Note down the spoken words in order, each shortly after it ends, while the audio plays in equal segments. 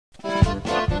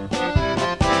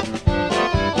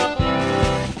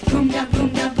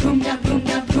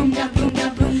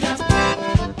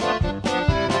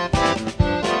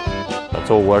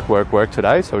all work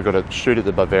today. So we've got a shoot at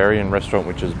the Bavarian restaurant,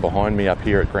 which is behind me up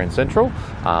here at Grand Central.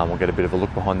 We'll get a bit of a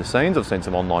look behind the scenes. I've seen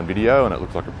some online video and it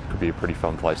looks like it could be a pretty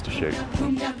fun place to shoot.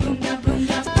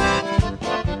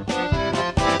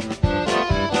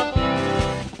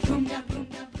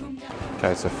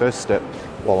 Okay, so first step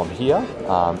while I'm here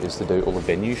is to do all the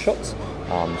venue shots.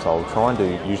 So I'll try and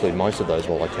do usually most of those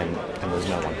while I can and there's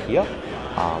no one here,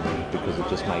 because it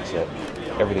just makes it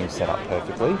everything's set up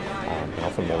perfectly. And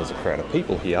often while there's a crowd of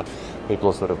people here, people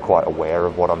are sort of quite aware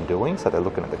of what I'm doing, so they're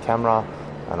looking at the camera,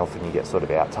 and often you get sort of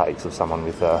outtakes of someone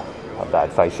with a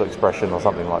bad facial expression or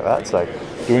something like that. So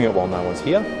doing it while no one's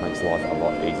here makes life a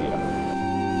lot easier.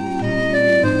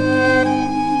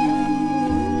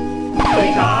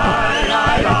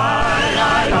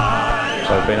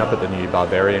 So I've been up at the new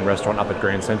Bavarian restaurant up at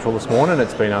Grand Central this morning.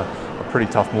 It's been a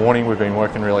pretty tough morning. We've been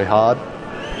working really hard.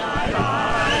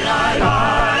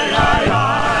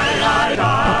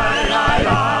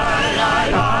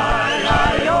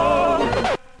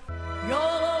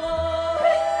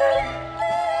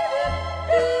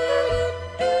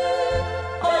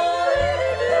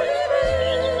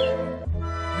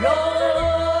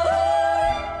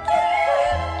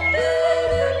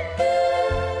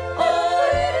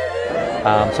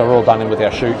 So we're all done in with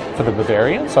our shoot for the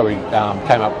Bavarian. So we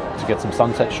came up to get some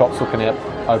sunset shots looking out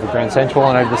over Grand Central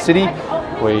and over the city.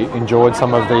 We enjoyed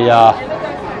some of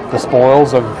the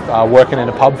spoils of working in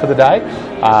a pub for the day.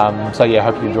 So yeah,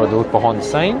 hope you enjoyed the look behind the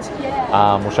scenes.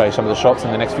 We'll show you some of the shots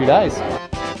in the next few days.